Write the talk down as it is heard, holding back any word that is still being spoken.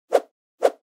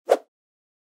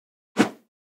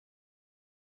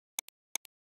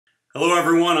Hello,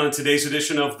 everyone. On today's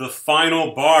edition of The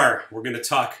Final Bar, we're going to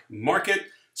talk market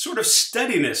sort of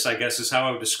steadiness, I guess is how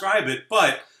I would describe it,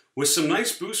 but with some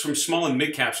nice boosts from small and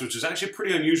mid caps, which is actually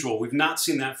pretty unusual. We've not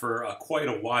seen that for quite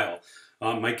a while.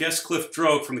 My guest, Clif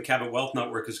Droke from the Cabot Wealth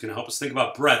Network, is going to help us think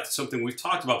about breadth, something we've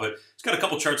talked about, but he's got a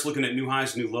couple charts looking at new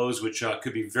highs, new lows, which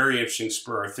could be very interesting,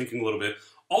 spur our thinking a little bit.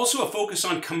 Also, a focus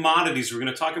on commodities. We're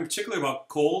going to talk in particular about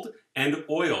gold and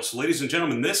oil. So, ladies and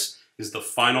gentlemen, this is The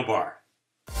Final Bar.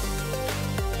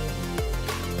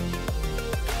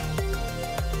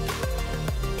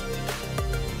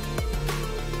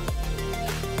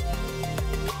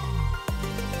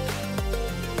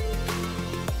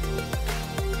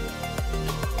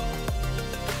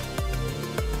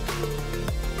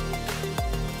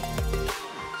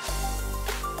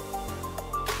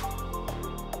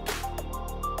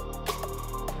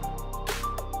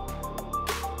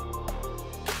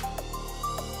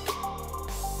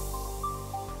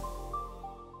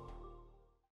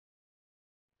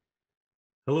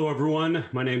 Hello, everyone.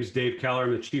 My name is Dave Keller.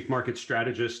 I'm the Chief Market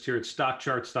Strategist here at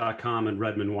StockCharts.com in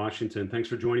Redmond, Washington. Thanks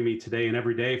for joining me today and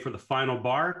every day for The Final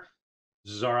Bar.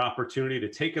 This is our opportunity to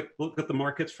take a look at the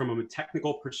markets from a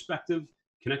technical perspective,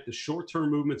 connect the short-term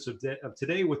movements of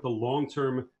today with the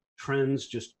long-term trends,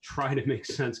 just try to make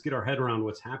sense, get our head around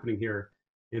what's happening here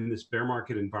in this bear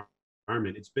market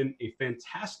environment. It's been a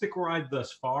fantastic ride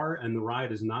thus far, and the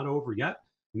ride is not over yet.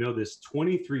 You know, this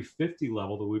 2350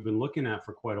 level that we've been looking at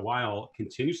for quite a while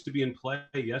continues to be in play.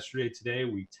 Yesterday, today,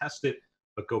 we test it,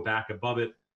 but go back above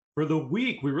it. For the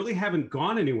week, we really haven't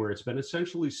gone anywhere. It's been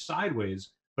essentially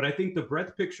sideways, but I think the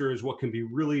breadth picture is what can be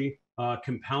really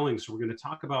compelling. So we're going to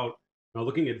talk about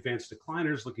looking at advanced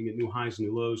decliners, looking at new highs,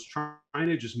 new lows, trying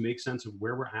to just make sense of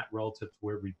where we're at relative to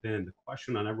where we've been. The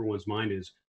question on everyone's mind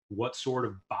is, what sort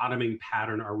of bottoming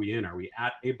pattern are we in? Are we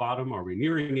at a bottom? Are we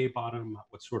nearing a bottom?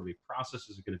 What sort of a process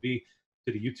is it going to be?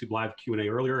 Did a YouTube live Q&A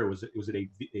earlier. Was it a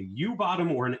U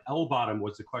bottom or an L bottom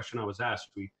was the question I was asked.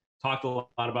 We talked a lot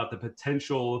about the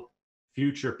potential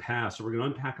future path. So we're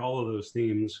going to unpack all of those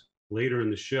themes later in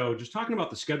the show. Just talking about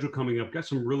the schedule coming up, got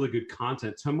some really good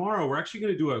content. Tomorrow, we're actually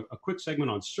going to do a quick segment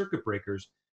on circuit breakers.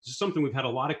 This is something we've had a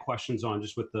lot of questions on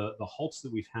just with the halts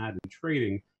that we've had in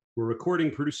trading. We're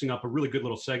recording, producing up a really good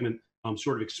little segment,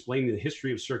 sort of explaining the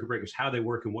history of circuit breakers, how they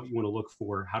work, and what you want to look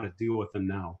for, how to deal with them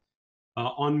now.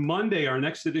 On Monday, our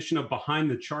next edition of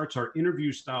Behind the Charts, our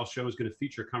interview-style show is going to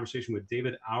feature a conversation with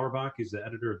David Auerbach. He's the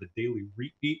editor of the Daily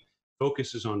REIT Beat,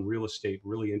 focuses on real estate,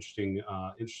 really interesting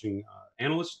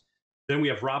analyst. Then we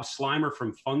have Rob Slimer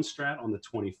from Fundstrat on the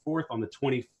 24th. On the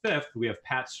 25th, we have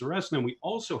Pat Suresna, and we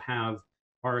also have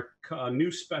our new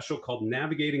special called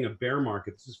Navigating a Bear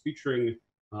Market. This is featuring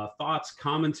thoughts,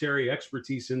 commentary,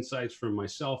 expertise, insights from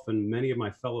myself and many of my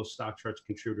fellow StockCharts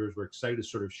contributors. We're excited to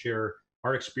sort of share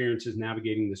our experiences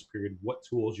navigating this period, what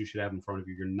tools you should have in front of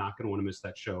you. You're not going to want to miss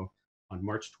that show on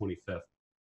March 25th.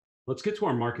 Let's get to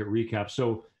our market recap.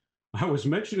 So I was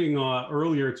mentioning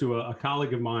earlier to a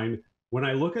colleague of mine, when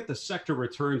I look at the sector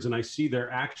returns and I see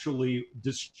they're actually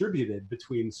distributed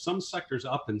between some sectors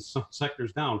up and some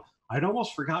sectors down, I'd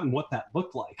almost forgotten what that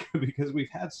looked like because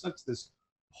we've had such this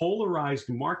polarized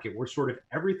market where sort of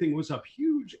everything was up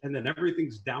huge and then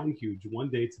everything's down huge one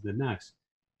day to the next.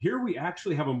 Here we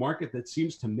actually have a market that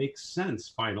seems to make sense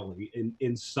finally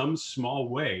in some small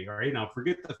way. All right, now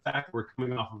forget the fact we're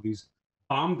coming off of these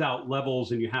bombed out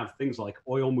levels and you have things like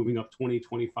oil moving up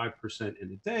 20-25%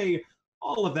 in a day.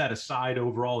 All of that aside,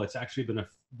 overall it's actually been a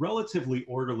relatively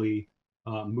orderly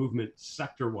movement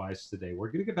sector wise today.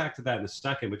 We're going to get back to that in a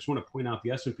second, but just want to point out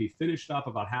the S&P finished up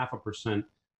about 0.5%,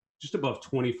 just above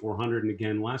 2,400. And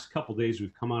again, last couple of days,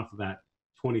 we've come off of that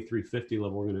 2,350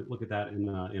 level. We're going to look at that in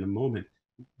a moment.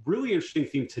 Really interesting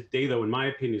theme today, though, in my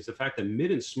opinion, is the fact that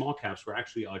mid and small caps were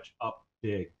actually up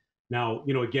big. Now,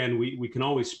 again, we can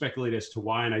always speculate as to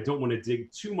why, and I don't want to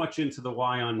dig too much into the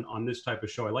why on this type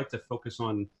of show. I like to focus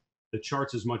on the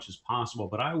charts as much as possible,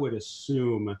 but I would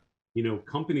assume,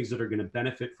 companies that are going to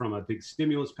benefit from a big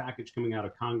stimulus package coming out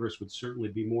of Congress would certainly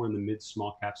be more in the mid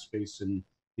small cap space and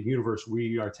the universe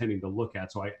we are tending to look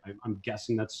at. So I'm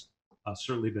guessing that's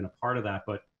certainly been a part of that.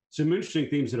 But some interesting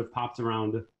themes that have popped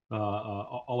around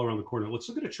all around the corner. Let's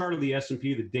look at a chart of the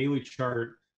S&P, the daily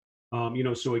chart.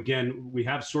 So again, we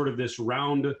have sort of this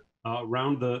round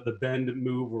the bend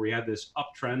move where we had this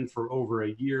uptrend for over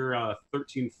a year,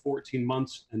 13, 14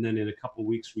 months. And then in a couple of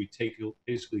weeks, we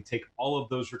basically take all of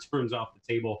those returns off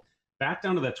the table back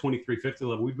down to that 2350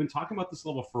 level. We've been talking about this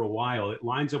level for a while. It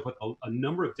lines up with a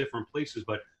number of different places,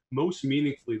 but most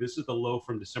meaningfully, this is the low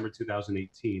from December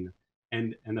 2018.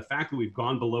 And the fact that we've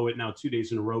gone below it now 2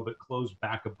 days in a row, but closed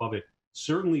back above it,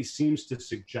 certainly seems to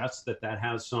suggest that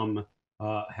has some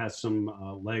has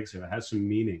some legs here, has some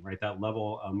meaning, right? That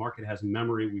level, market has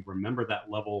memory. We remember that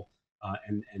level,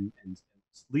 and at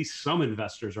least some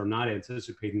investors are not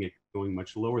anticipating it going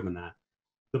much lower than that.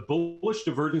 The bullish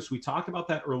divergence, we talked about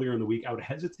that earlier in the week. I would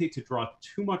hesitate to draw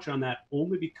too much on that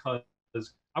only because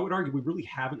I would argue we really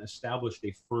haven't established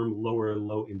a firm lower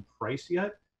low in price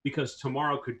yet, because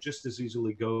tomorrow could just as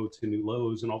easily go to new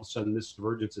lows, and all of a sudden this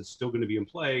divergence is still going to be in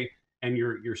play, and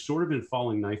you're sort of in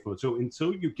falling knife mode. So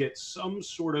until you get some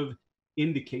sort of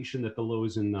indication that the low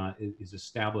is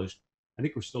established, I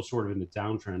think we're still sort of in a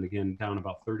downtrend, again, down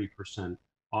about 30%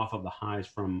 off of the highs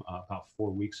from about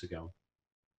 4 weeks ago.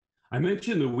 I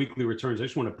mentioned the weekly returns. I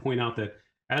just want to point out that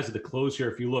as of the close here,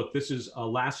 if you look, this is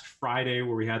last Friday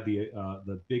where we had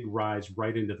the big rise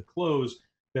right into the close.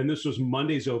 Then this was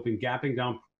Monday's open, gapping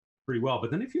down pretty well. But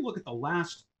then if you look at the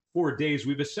last 4 days,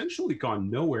 we've essentially gone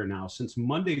nowhere now since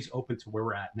Monday's open to where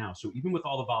we're at now. So even with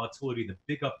all the volatility, the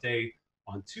big up day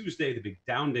on Tuesday, the big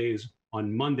down days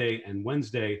on Monday and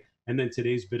Wednesday, and then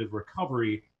today's bit of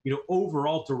recovery,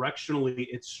 overall directionally,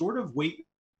 it's sort of wait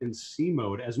and see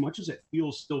mode, as much as it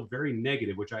feels still very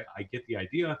negative, which I get the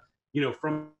idea.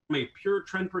 From a pure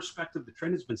trend perspective, the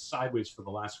trend has been sideways for the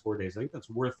last 4 days. I think that's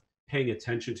worth paying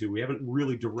attention to. We haven't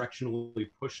really directionally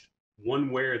pushed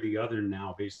one way or the other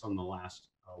now based on the last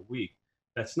week.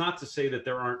 That's not to say that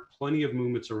there aren't plenty of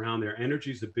movements around there.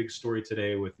 Energy is the big story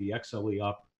today with the XLE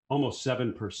up almost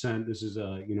 7%. This is,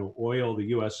 oil, the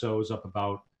USO is up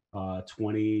about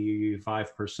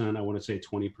 25%. I want to say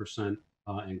 20%.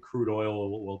 And crude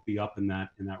oil will be up in that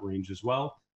range as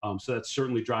well. So that's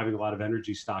certainly driving a lot of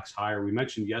energy stocks higher. We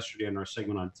mentioned yesterday in our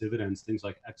segment on dividends, things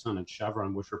like Exxon and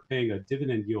Chevron, which are paying a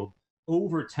dividend yield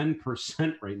over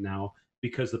 10% right now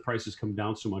because the price has come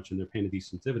down so much and they're paying a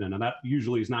decent dividend. And that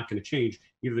usually is not going to change.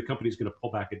 Either the company is going to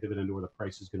pull back a dividend or the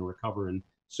price is going to recover. And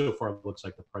so far, it looks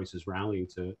like the price is rallying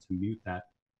to mute that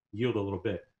yield a little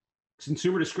bit.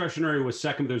 Consumer discretionary was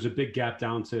second. There's a big gap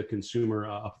down to consumer,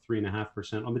 up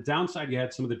 3.5%. On the downside, you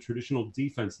had some of the traditional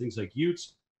defense, things like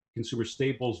Utes, consumer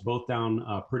staples, both down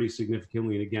pretty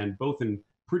significantly. And again, both in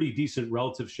pretty decent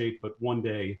relative shape, but one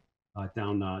day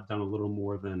down a little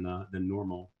more than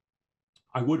normal.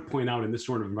 I would point out in this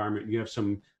sort of environment, you have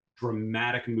some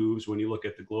dramatic moves when you look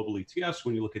at the global ETFs,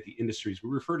 when you look at the industries. We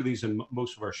refer to these in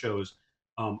most of our shows.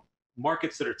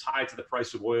 Markets that are tied to the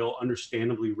price of oil,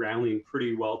 understandably rallying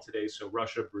pretty well today. So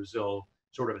Russia, Brazil,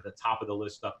 sort of at the top of the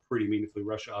list, up pretty meaningfully.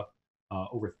 Russia up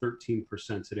over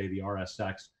 13% today, the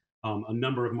RSX. A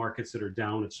number of markets that are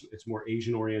down. It's more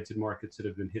Asian-oriented markets that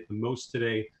have been hit the most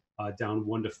today, down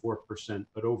 1 to 4%.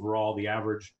 But overall, the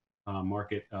average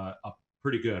market up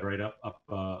pretty good, right? Up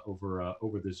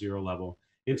over the zero level.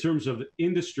 In terms of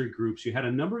industry groups, you had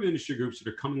a number of industry groups that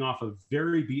are coming off a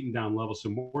very beaten down level. So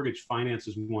mortgage finance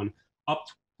is one, up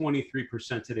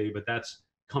 23% today, but that's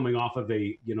coming off of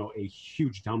a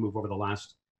huge down move over the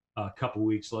last couple of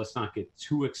weeks. So let's not get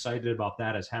too excited about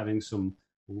that as having some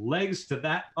legs to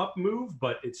that up move,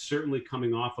 but it's certainly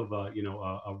coming off of a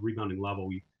rebounding level.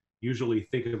 We usually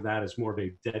think of that as more of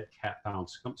a dead cat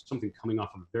bounce, something coming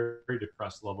off of a very, very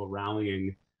depressed level,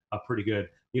 rallying pretty good.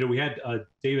 We had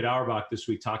David Auerbach this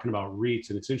week talking about REITs,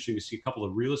 and it's interesting to see a couple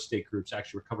of real estate groups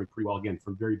actually recovering pretty well, again,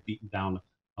 from very beaten down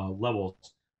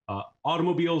levels.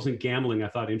 Automobiles and gambling, I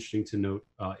thought interesting to note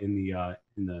in the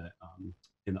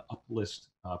up list,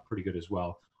 pretty good as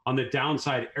well. On the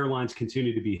downside, airlines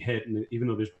continue to be hit, and even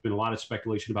though there's been a lot of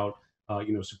speculation about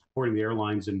supporting the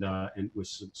airlines and with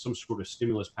some sort of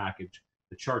stimulus package,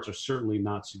 the charts are certainly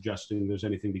not suggesting there's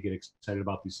anything to get excited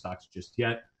about these stocks just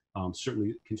yet.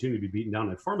 Certainly continue to be beaten down.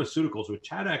 And pharmaceuticals, which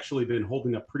had actually been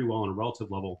holding up pretty well on a relative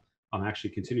level, actually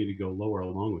continue to go lower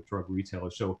along with drug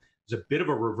retailers. So there's a bit of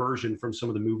a reversion from some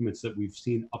of the movements that we've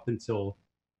seen up until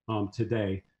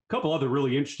today. A couple other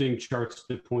really interesting charts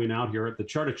to point out here. The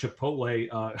chart of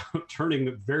Chipotle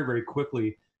turning very, very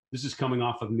quickly. This is coming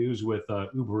off of news with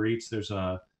Uber Eats. There's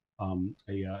an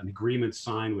agreement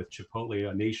signed with Chipotle,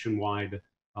 a nationwide,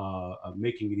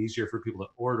 making it easier for people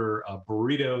to order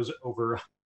burritos over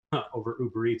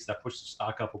Uber Eats. That pushed the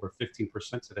stock up over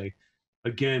 15% today.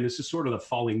 Again, this is sort of the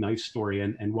falling knife story.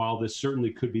 And while this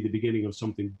certainly could be the beginning of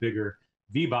something bigger,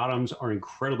 V-bottoms are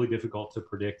incredibly difficult to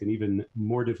predict and even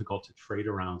more difficult to trade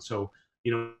around. So,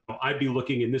 I'd be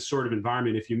looking in this sort of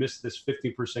environment. If you miss this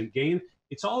 15% gain,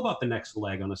 it's all about the next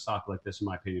leg on a stock like this, in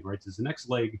my opinion, right? Does the next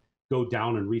leg go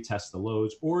down and retest the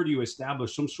lows, or do you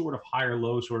establish some sort of higher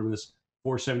low, sort of in this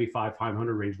 475,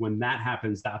 500 range? When that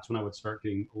happens, that's when I would start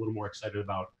getting a little more excited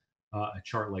about a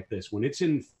chart like this. When it's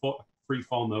in free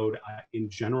fall mode, in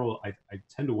general, I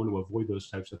tend to want to avoid those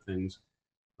types of things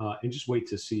and just wait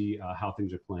to see how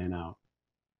things are playing out.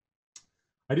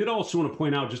 I did also want to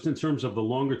point out, just in terms of the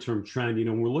longer term trend,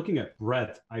 when we're looking at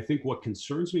breadth, I think what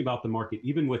concerns me about the market,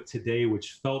 even with today,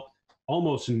 which felt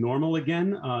almost normal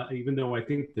again, even though I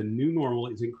think the new normal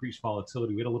is increased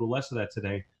volatility. We had a little less of that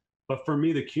today. But for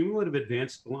me, the cumulative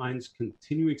advanced lines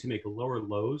continuing to make lower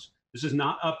lows. This is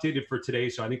not updated for today.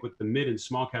 So I think with the mid and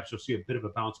small caps, you'll see a bit of a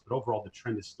bounce. But overall, the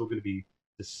trend is still going to be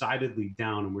decidedly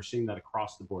down. And we're seeing that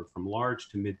across the board from large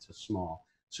to mid to small.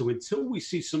 So until we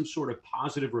see some sort of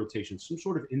positive rotation, some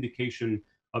sort of indication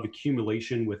of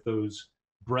accumulation with those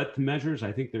breadth measures,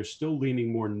 I think they're still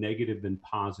leaning more negative than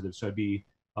positive. So I'd be,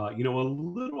 a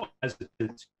little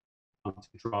hesitant to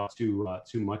draw too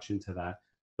much into that.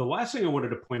 The last thing I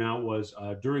wanted to point out was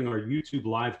during our YouTube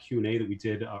live Q&A that we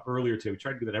did earlier today, we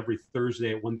tried to do that every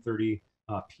Thursday at 1:30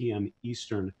 p.m.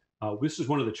 Eastern. This is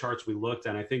one of the charts we looked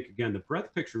at. I think, again, the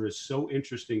breadth picture is so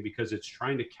interesting because it's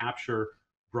trying to capture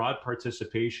broad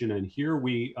participation. And here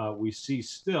we see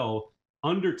still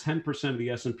under 10% of the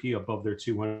S&P above their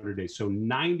 200 days. So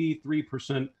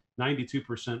 93%,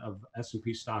 92% of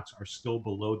S&P stocks are still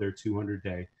below their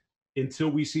 200-day. Until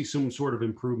we see some sort of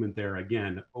improvement there,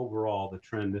 again, overall, the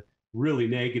trend really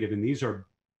negative. And these are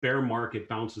bear market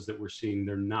bounces that we're seeing.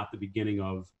 They're not the beginning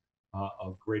of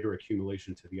greater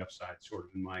accumulation to the upside, sort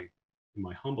of in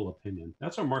my humble opinion.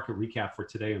 That's our market recap for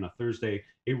today on a Thursday.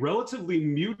 A relatively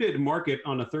muted market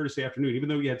on a Thursday afternoon, even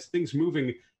though you had things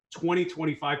moving 20,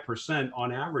 25%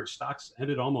 on average. Stocks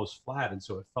ended almost flat, and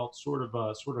so it felt sort of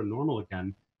normal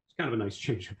again. It's kind of a nice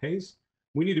change of pace.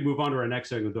 We need to move on to our next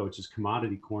segment, though, which is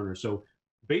Commodity Corner. So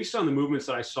based on the movements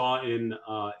that I saw in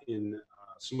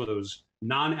some of those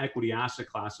non-equity asset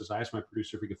classes, I asked my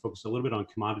producer if we could focus a little bit on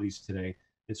commodities today.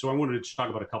 And so I wanted to just talk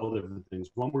about a couple of different things.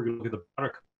 One, we're going to look at the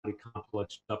broader commodity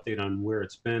complex, update on where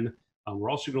it's been. We're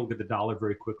also going to look at the dollar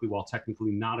very quickly. While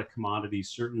technically not a commodity,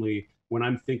 certainly when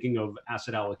I'm thinking of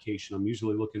asset allocation, I'm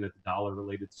usually looking at the dollar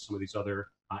related to some of these other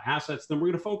assets. Then we're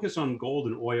going to focus on gold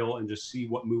and oil and just see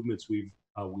what movements we've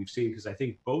seen, because I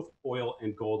think both oil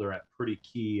and gold are at pretty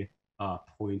key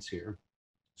points here.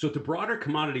 So the broader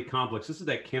commodity complex, this is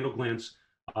that candle glance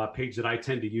page that I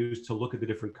tend to use to look at the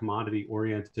different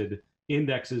commodity-oriented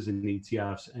indexes and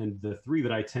ETFs. And the three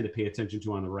that I tend to pay attention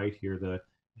to on the right here, the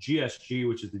GSG,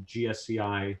 which is the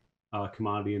GSCI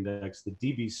commodity index, the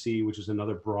DBC, which is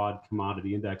another broad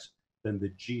commodity index, then the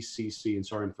GCC. And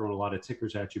sorry, I'm throwing a lot of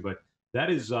tickers at you, but that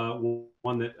is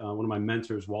one that one of my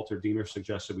mentors, Walter Deemer,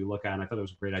 suggested we look at. And I thought it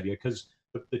was a great idea because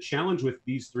the challenge with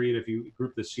these three, and if you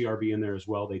group the CRB in there as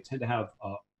well, they tend to have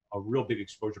a real big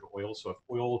exposure to oil. So if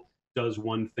oil does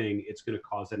one thing, it's going to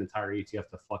cause that entire ETF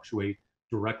to fluctuate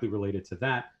directly related to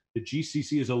that. The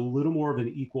GCC is a little more of an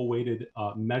equal weighted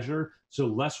measure, so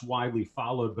less widely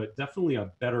followed, but definitely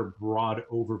a better broad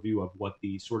overview of what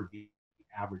the sort of the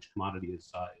average commodity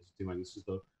is doing. This is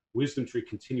the Wisdom Tree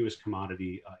Continuous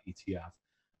Commodity ETF.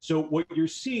 So what you're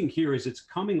seeing here is it's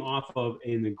coming off of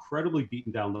an incredibly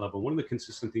beaten down level. One of the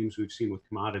consistent themes we've seen with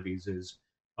commodities is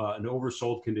an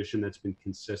oversold condition that's been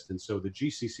consistent. So the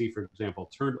GCC, for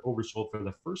example, turned oversold for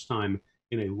the first time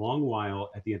in a long while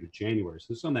at the end of January. So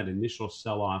this is on that initial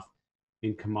sell-off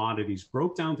in commodities,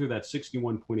 broke down through that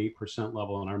 61.8%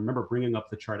 level. And I remember bringing up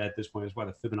the chart at this point. That's why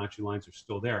the Fibonacci lines are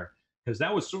still there, because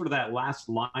that was sort of that last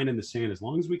line in the sand. As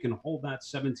long as we can hold that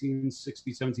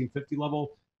 1760, 1750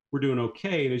 level, we're doing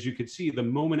okay. And as you could see, the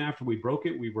moment after we broke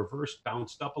it, we reversed,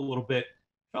 bounced up a little bit,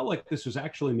 felt like this was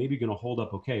actually maybe going to hold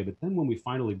up okay. But then when we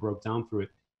finally broke down through it,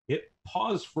 it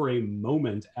paused for a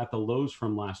moment at the lows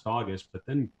from last August, but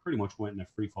then pretty much went in a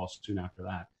free fall soon after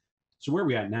that. So where are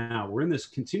we at now? We're in this,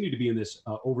 continue to be in this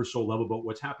oversold level, but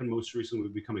what's happened most recently,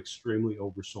 we've become extremely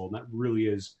oversold. And that really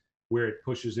is where it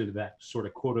pushes into that sort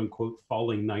of quote unquote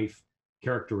falling knife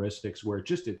characteristics, where it's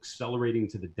just accelerating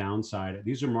to the downside.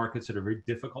 These are markets that are very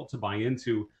difficult to buy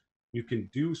into. You can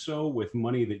do so with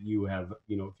money that you have, if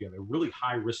you have a really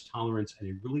high risk tolerance and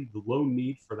a really low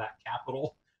need for that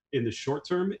capital in the short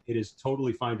term, it is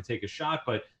totally fine to take a shot,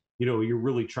 but you're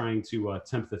really trying to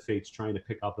tempt the fates, trying to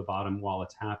pick out the bottom while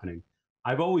it's happening.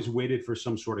 I've always waited for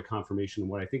some sort of confirmation.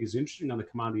 What I think is interesting on the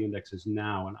commodity indexes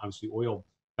now, and obviously oil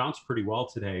bounced pretty well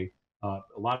today. A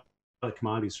lot of the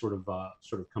commodities sort of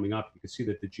coming up. You can see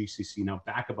that the GCC now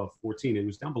back above 14. It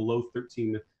was down below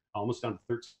 13, almost down to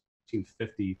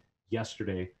 1350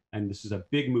 yesterday, and this is a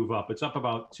big move up. It's up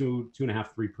about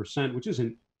 2.5–3%, which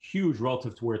isn't huge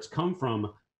relative to where it's come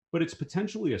from, but it's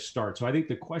potentially a start. So I think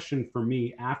the question for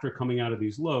me after coming out of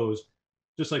these lows,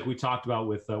 just like we talked about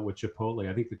with Chipotle,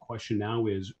 I think the question now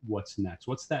is what's next?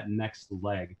 What's that next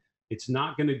leg? It's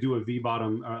not going to do a V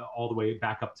bottom all the way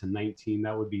back up to 19.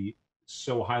 That would be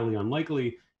so highly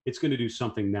unlikely. It's going to do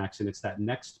something next, and it's that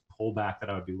next pullback that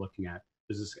I would be looking at.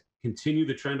 Does this continue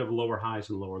the trend of lower highs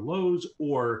and lower lows,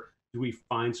 or do we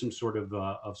find some sort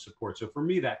of support? So for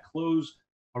me, that close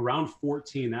around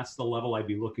 14, that's the level I'd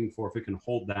be looking for. If it can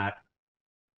hold that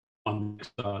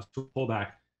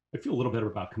pullback, I feel a little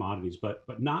better about commodities, but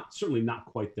not certainly not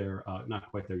quite there,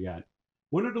 yet.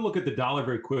 Wanted to look at the dollar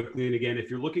very quickly, and again, if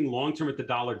you're looking long term at the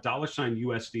dollar sign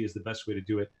USD is the best way to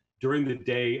do it. During the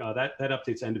day, that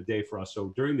updates end of day for us. So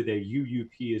during the day,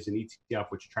 UUP is an ETF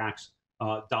which tracks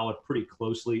dollar pretty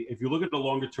closely. If you look at the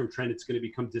longer term trend, it's going to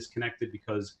become disconnected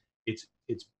because it's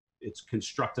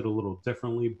constructed a little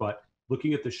differently. But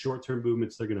looking at the short term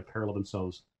movements, they're going to parallel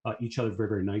themselves each other very,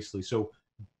 very nicely. So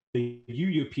the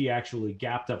UUP actually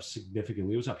gapped up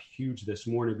significantly. It was up huge this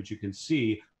morning, but you can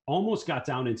see almost got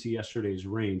down into yesterday's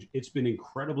range. It's been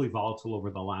incredibly volatile over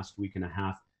the last week and a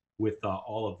half with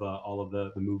all of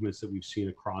the movements that we've seen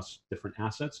across different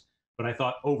assets. But I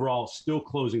thought overall still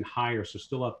closing higher, so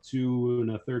still up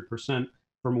 2.33%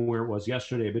 from where it was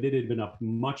yesterday. But it had been up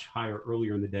much higher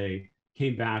earlier in the day,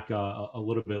 came back a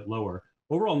little bit lower.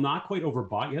 Overall, not quite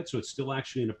overbought yet, so it's still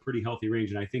actually in a pretty healthy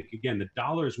range. And I think, again, the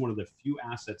dollar is one of the few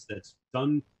assets that's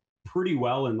done pretty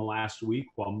well in the last week.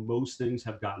 While most things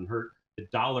have gotten hurt, the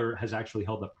dollar has actually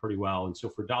held up pretty well. And so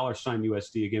for dollar sign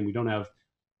USD, again, we don't have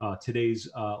today's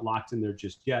locked in there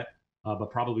just yet, but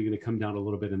probably going to come down a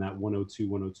little bit in that 102,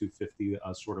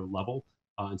 102.50 sort of level.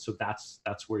 And so that's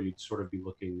where you'd sort of be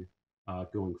looking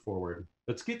going forward.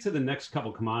 Let's get to the next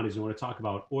couple commodities. I want to talk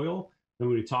about oil. Then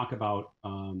we talk about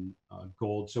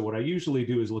gold. So what I usually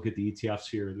do is look at the ETFs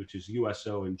here, which is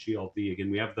USO and GLD. Again,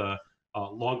 we have the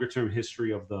longer term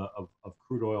history of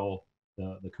crude oil,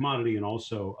 the commodity, and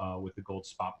also with the gold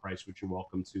spot price, which you're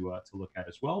welcome to look at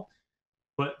as well.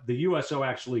 But the USO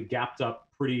actually gapped up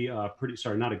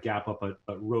sorry, not a gap up, but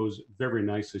rose very, very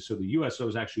nicely. So the USO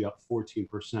is actually up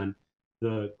 14%.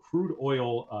 The crude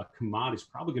oil commodity is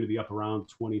probably going to be up around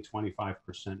 20, 25%.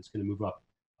 It's going to move up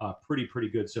pretty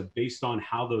good. So based on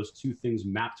how those two things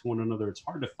map to one another, it's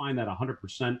hard to find that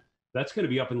 100%. That's going to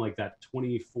be up in like that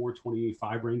 24,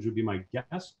 25 range would be my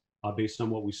guess, based on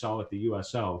what we saw at the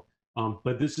USO.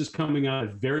 But this is coming out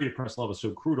at very depressed levels.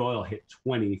 So crude oil hit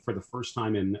 20 for the first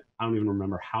time in, I don't even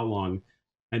remember how long.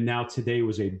 And now today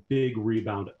was a big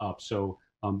rebound up. So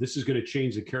this is going to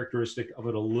change the characteristic of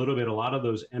it a little bit. A lot of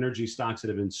those energy stocks that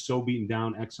have been so beaten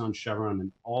down, Exxon, Chevron,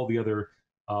 and all the other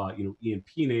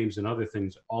E&P names and other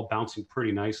things, all bouncing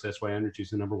pretty nicely. That's why energy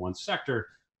is the #1 sector.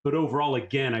 But overall,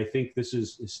 again, I think this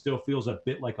still feels a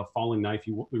bit like a falling knife.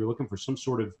 We were looking for some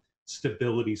sort of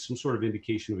stability, some sort of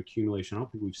indication of accumulation. I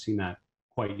don't think we've seen that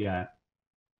quite yet.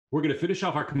 We're going to finish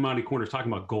off our commodity corner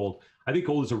talking about gold. I think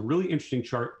gold is a really interesting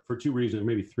chart for two reasons, or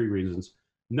maybe three reasons.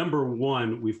 Number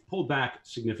one, we've pulled back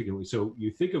significantly. So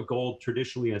you think of gold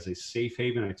traditionally as a safe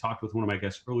haven. I talked with one of my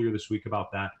guests earlier this week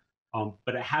about that.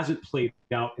 But it hasn't played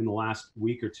out in the last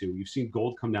week or two. You've seen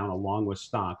gold come down along with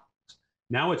stocks.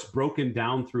 Now it's broken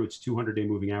down through its 200-day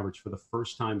moving average for the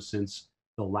first time since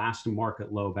the last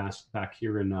market low back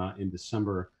here in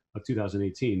December of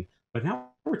 2018. But now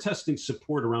we're testing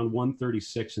support around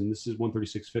 136, and this is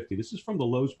 136.50. This is from the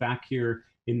lows back here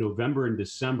in November and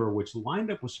December, which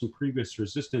lined up with some previous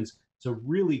resistance. It's a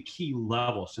really key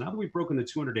level. So now that we've broken the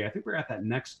 200-day, I think we're at that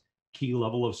next key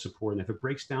level of support. And if it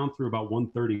breaks down through about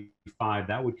 135,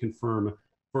 that would confirm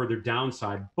further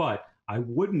downside. But I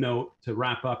would note to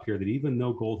wrap up here that even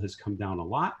though gold has come down a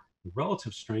lot, the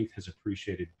relative strength has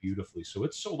appreciated beautifully. So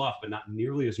it's sold off, but not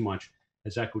nearly as much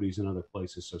as equities in other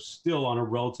places. So still on a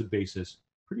relative basis,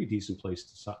 pretty decent place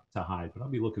to hide. But I'll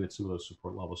be looking at some of those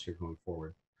support levels here going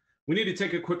forward. We need to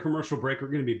take a quick commercial break. We're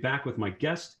going to be back with my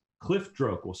guest, Clif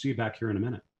Droke. We'll see you back here in a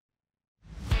minute.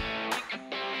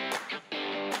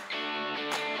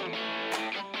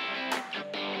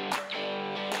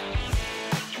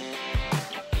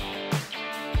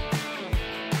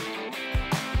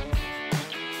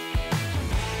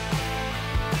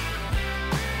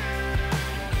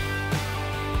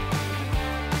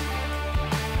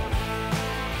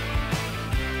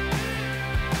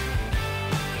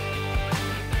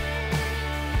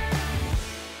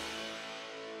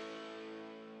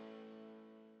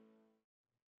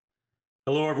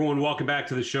 Hello, everyone. Welcome back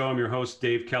to the show. I'm your host,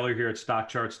 Dave Keller, here at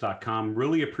StockCharts.com.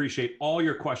 Really appreciate all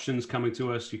your questions coming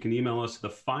to us. You can email us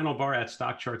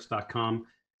thefinalbar@StockCharts.com.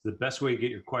 It's the best way to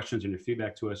get your questions and your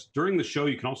feedback to us. During the show,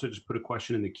 you can also just put a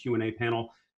question in the Q&A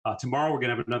panel. Tomorrow, we're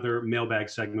going to have another mailbag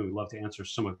segment. We'd love to answer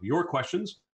some of your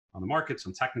questions on the market,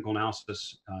 some technical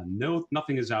analysis.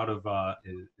 Nothing is out of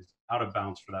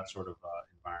bounds for that sort of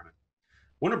environment. I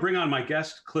want to bring on my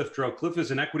guest, Clif Droke. Clif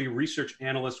is an equity research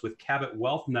analyst with Cabot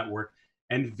Wealth Network.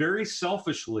 And very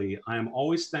selfishly, I am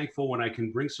always thankful when I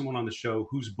can bring someone on the show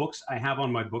whose books I have on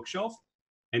my bookshelf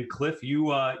And Cliff,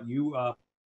 you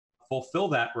fulfill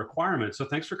that requirement. So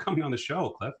thanks for coming on the show,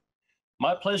 Cliff.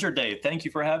 My pleasure, Dave. Thank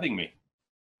you for having me.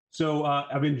 So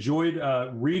I've enjoyed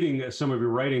reading some of your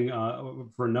writing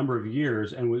for a number of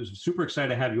years, and was super excited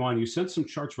to have you on. You sent some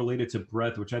charts related to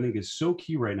breadth, which I think is so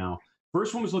key right now.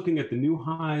 First one was looking at the new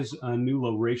highs, new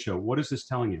low ratio. What is this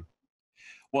telling you?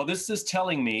 Well, this is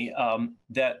telling me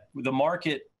that the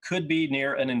market could be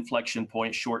near an inflection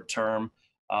point short term.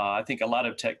 I think a lot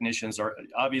of technicians are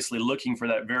obviously looking for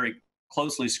that, very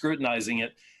closely scrutinizing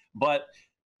it. But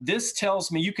this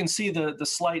tells me, you can see the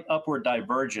slight upward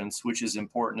divergence, which is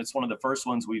important. It's one of the first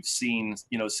ones we've seen,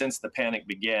 since the panic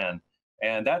began.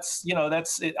 And that's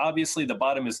it. Obviously, the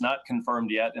bottom is not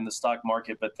confirmed yet in the stock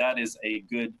market, but that is a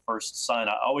good first sign.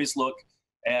 I always look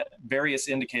at various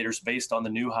indicators based on the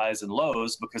new highs and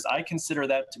lows, because I consider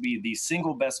that to be the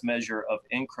single best measure of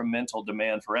incremental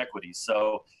demand for equities.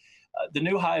 So the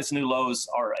new highs, new lows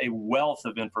are a wealth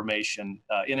of information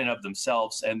in and of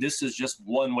themselves, and this is just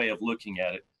one way of looking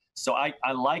at it. So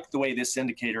I like the way this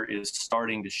indicator is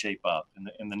starting to shape up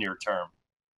in the near term.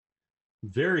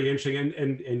 Very interesting,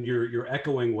 and you're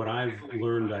echoing what I've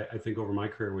learned, I think, over my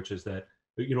career, which is that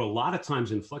a lot of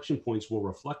times inflection points will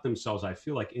reflect themselves, I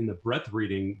feel like, in the breadth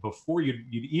reading before you'd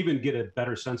even get a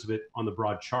better sense of it on the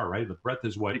broad chart, right? The breadth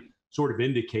is what sort of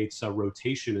indicates a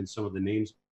rotation in some of the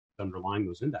names underlying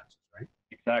those indexes, right?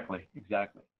 Exactly.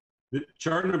 The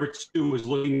chart number 2 was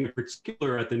looking in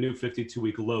particular at the new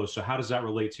 52-week low. So how does that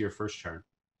relate to your first chart?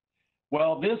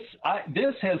 Well, this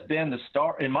has been the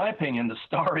star, in my opinion, the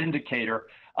star indicator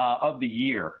of the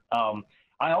year.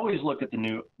 I always look at the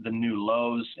new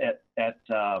lows at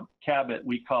Cabot.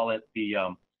 We call it the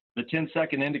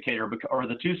 10-second indicator, or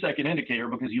the 2-second indicator,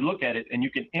 because you look at it and you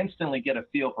can instantly get a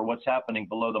feel for what's happening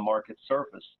below the market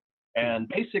surface. And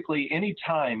basically,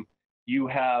 anytime you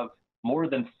have more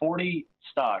than 40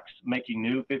 stocks making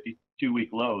new 52-week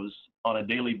lows on a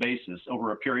daily basis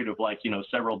over a period of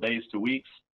several days to weeks,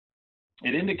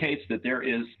 it indicates that there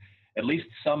is at least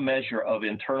some measure of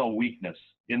internal weakness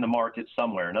in the market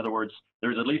somewhere. In other words,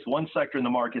 there's at least one sector in the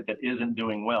market that isn't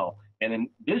doing well. And in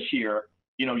this year,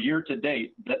 year to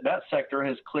date, that sector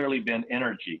has clearly been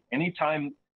energy.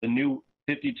 Anytime the new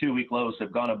 52-week lows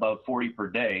have gone above 40 per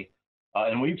day,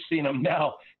 and we've seen them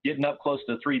now getting up close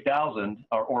to 3,000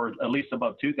 or at least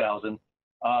above 2,000,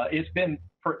 it's been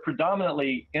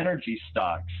predominantly energy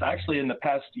stocks. Actually, in the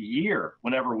past year,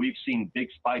 whenever we've seen big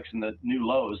spikes in the new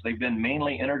lows, they've been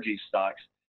mainly energy stocks.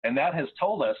 And that has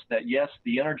told us that, yes,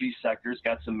 the energy sector's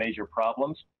got some major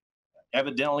problems,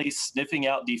 evidently sniffing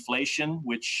out deflation,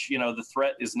 which, the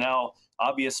threat is now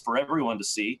obvious for everyone to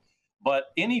see. But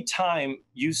anytime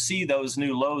you see those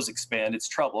new lows expand, it's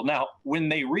trouble. Now, when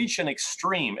they reach an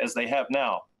extreme, as they have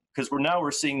now, because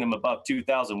we're seeing them above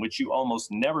 2,000, which you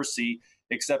almost never see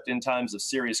except in times of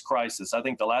serious crisis. I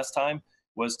think the last time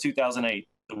was 2008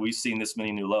 that we've seen this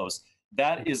many new lows.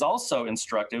 That is also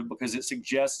instructive because it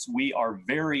suggests we are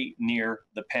very near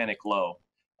the panic low.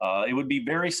 It would be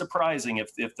very surprising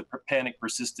if the panic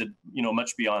persisted,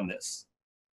 much beyond this.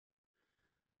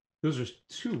 Those are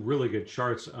 2 really good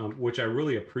charts, which I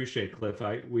really appreciate, Cliff.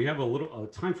 We have a little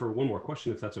time for one more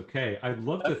question, if that's okay. I'd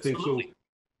love to think so.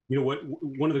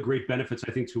 One of the great benefits,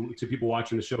 I think, to people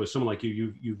watching the show is someone like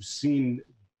you. You've seen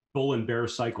bull and bear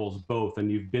cycles both, and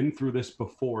you've been through this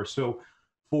before. So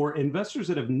for investors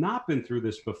that have not been through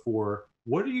this before,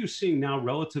 what are you seeing now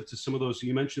relative to some of those?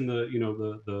 You mentioned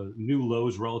the new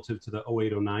lows relative to the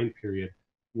 08-09 period.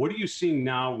 What are you seeing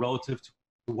now relative to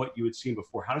what you had seen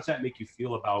before? How does that make you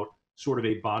feel about sort of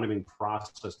a bottoming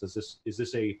process? Does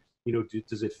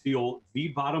it feel V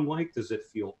bottom like? Does it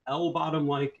feel L bottom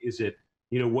like? Is it,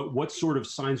 what sort of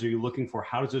signs are you looking for?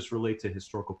 How does this relate to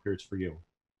historical periods for you?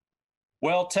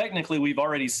 Well, technically, we've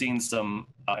already seen some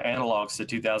analogs to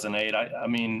 2008. I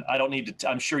mean, I don't need to,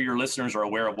 I'm sure your listeners are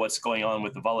aware of what's going on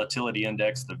with the volatility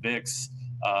index, the VIX,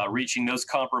 reaching those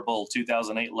comparable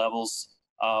 2008 levels.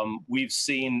 We've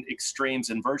seen extremes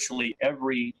in virtually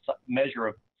every measure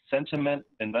of sentiment,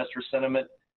 investor sentiment,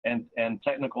 and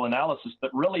technical analysis. But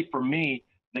really, for me,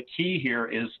 the key here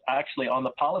is actually on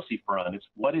the policy front. It's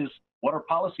what are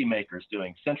policymakers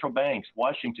doing? Central banks,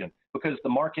 Washington, because the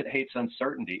market hates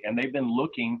uncertainty, and they've been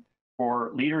looking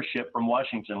for leadership from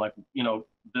Washington. Like,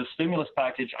 the stimulus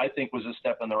package, I think, was a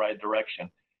step in the right direction.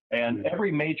 And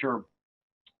every major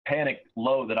panic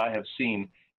low that I have seen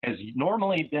has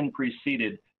normally been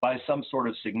preceded by some sort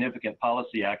of significant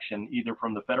policy action, either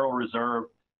from the Federal Reserve,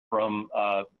 from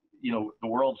the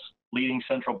world's leading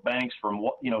central banks, from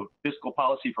fiscal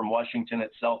policy from Washington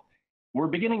itself. We're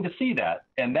beginning to see that,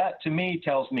 and that to me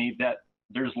tells me that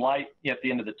there's light at the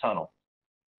end of the tunnel.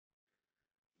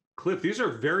 Cliff, these are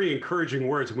very encouraging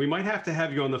words. We might have to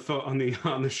have you on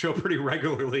the show pretty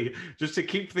regularly just to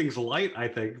keep things light, I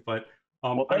think. But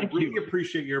Well, I thank really you.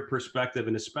 appreciate your perspective,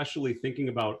 and especially thinking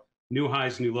about new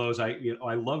highs, new lows. I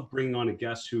love bringing on a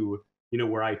guest who,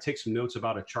 where I take some notes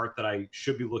about a chart that I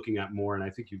should be looking at more, and I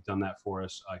think you've done that for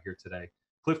us here today.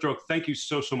 Clif Droke, thank you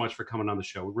so much for coming on the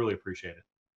show. We really appreciate it.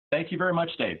 Thank you very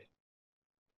much, Dave.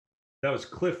 That was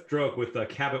Clif Droke with the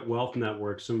Cabot Wealth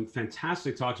Network. Some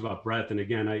fantastic talks about breadth. And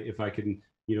again, if I can,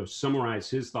 summarize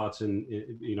his thoughts and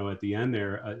at the end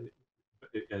there,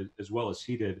 as well as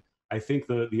he did, I think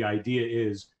the idea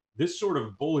is this sort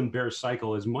of bull and bear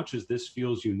cycle. As much as this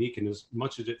feels unique and as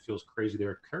much as it feels crazy, there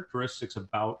are characteristics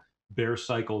about bear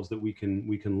cycles that we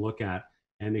can look at.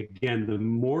 And again, the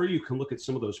more you can look at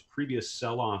some of those previous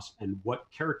sell-offs and what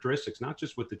characteristics, not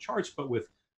just with the charts, but with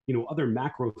other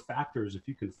macro factors, if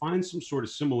you can find some sort of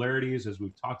similarities, as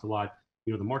we've talked a lot,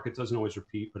 the market doesn't always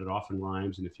repeat, but it often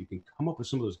rhymes. And if you can come up with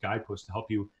some of those guideposts to help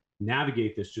you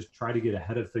navigate this, just try to get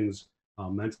ahead of things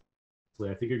mentally,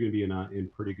 I think you're going to be in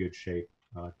pretty good shape.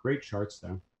 Great charts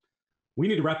there. We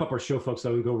need to wrap up our show, folks,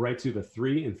 though, and go right to the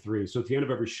 3 and 3. So at the end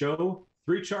of every show,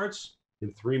 3 charts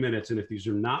in 3 minutes. And if these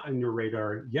are not on your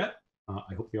radar yet,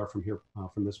 I hope they are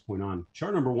from this point on.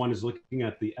 Chart number 1 is looking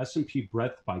at the S&P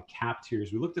breadth by cap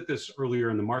tiers. We looked at this earlier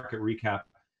in the market recap,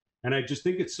 and I just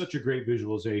think it's such a great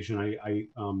visualization.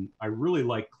 I really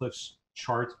like Cliff's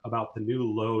chart about the new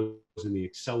lows and the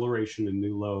acceleration in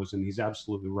new lows, and he's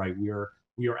absolutely right. We are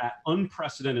at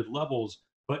unprecedented levels,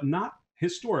 but not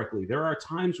historically. There are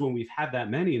times when we've had that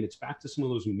many, and it's back to some of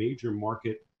those major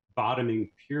market bottoming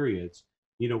periods.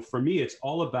 For me, it's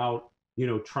all about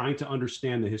trying to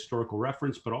understand the historical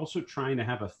reference, but also trying to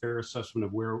have a fair assessment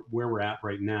of where we're at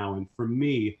right now. And for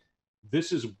me,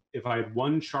 this is, if I had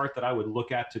one chart that I would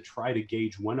look at to try to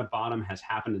gauge when a bottom has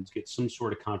happened and to get some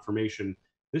sort of confirmation,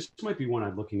 this might be one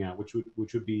I'm looking at, which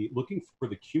would be looking for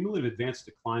the cumulative advanced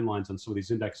decline lines on some of these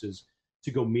indexes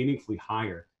to go meaningfully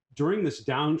higher. During this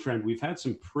downtrend, we've had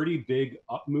some pretty big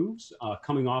up moves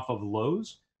coming off of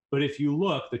lows. But if you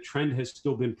look, the trend has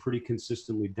still been pretty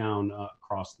consistently down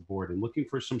across the board. And looking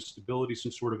for some stability,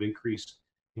 some sort of increase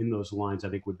in those lines, I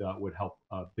think would help.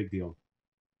 Big deal.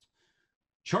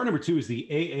 Chart number 2 is the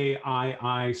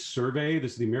AAII survey.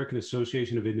 This is the American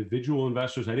Association of Individual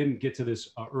Investors. I didn't get to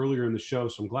this earlier in the show,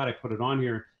 so I'm glad I put it on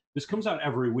here. This comes out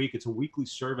every week. It's a weekly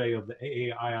survey of the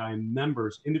AAII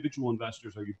members. Individual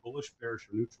investors, are you bullish, bearish,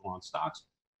 or neutral on stocks?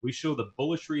 We show the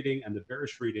bullish reading and the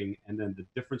bearish reading, and then the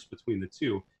difference between the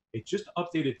two. It just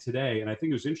updated today, and I think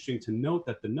it was interesting to note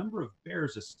that the number of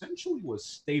bears essentially was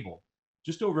stable,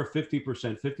 just over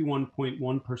 50%,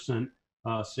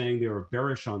 51.1% saying they were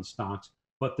bearish on stocks,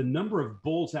 but the number of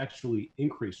bulls actually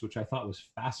increased, which I thought was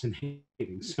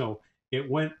fascinating. So it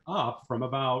went up from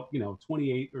about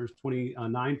 28 or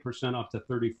 29% up to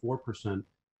 34%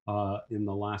 in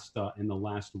the last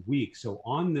week. So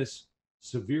on this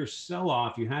severe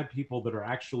sell-off, you had people that are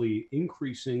actually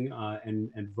increasing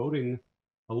and voting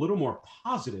a little more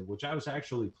positive, which I was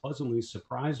actually pleasantly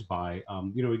surprised by.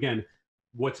 Again,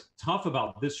 what's tough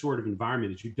about this sort of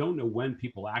environment is you don't know when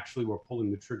people actually were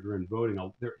pulling the trigger and voting. I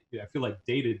feel like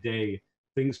day to day,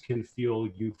 things can feel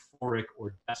euphoric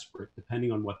or desperate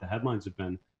depending on what the headlines have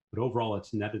been. But overall,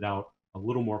 it's netted out a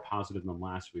little more positive than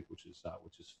last week, which is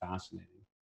fascinating.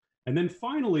 And then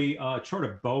finally, chart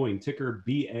of Boeing, ticker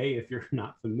BA, if you're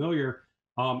not familiar.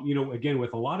 Again,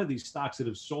 with a lot of these stocks that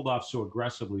have sold off so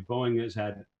aggressively, Boeing has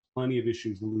had plenty of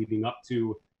issues leading up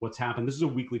to what's happened. This is a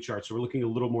weekly chart, so we're looking a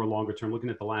little more longer term, looking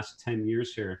at the last 10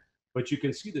 years here. But you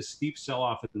can see the steep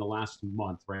sell-off in the last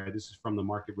month, right? This is from the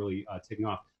market really taking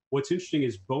off. What's interesting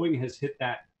is Boeing has hit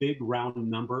that big round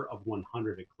number of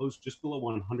 100. It closed just below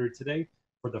 100 today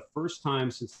for the first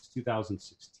time since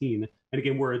 2016. And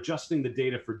again, we're adjusting the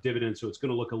data for dividends, so it's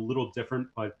going to look a little different,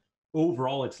 but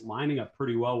overall, it's lining up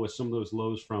pretty well with some of those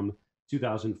lows from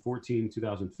 2014,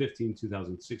 2015,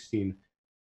 2016.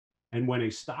 And when a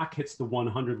stock hits the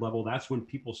 100 level, that's when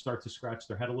people start to scratch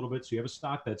their head a little bit. So you have a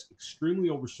stock that's extremely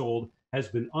oversold, has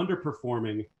been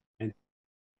underperforming, and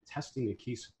testing a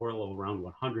key support level around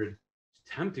 100. It's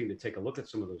tempting to take a look at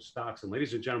some of those stocks. And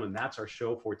ladies and gentlemen, that's our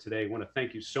show for today. I want to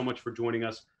thank you so much for joining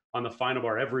us on the Final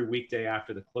Bar every weekday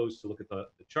after the close to look at the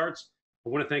charts. I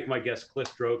want to thank my guest,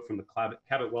 Clif Droke from the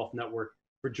Cabot Wealth Network,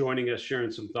 for joining us, sharing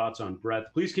some thoughts on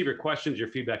breadth. Please keep your questions, your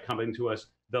feedback coming to us.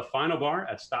 The Final Bar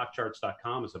at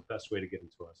StockCharts.com is the best way to get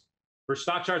into us. For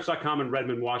StockCharts.com in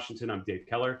Redmond, Washington, I'm Dave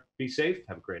Keller. Be safe.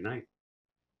 Have a great night.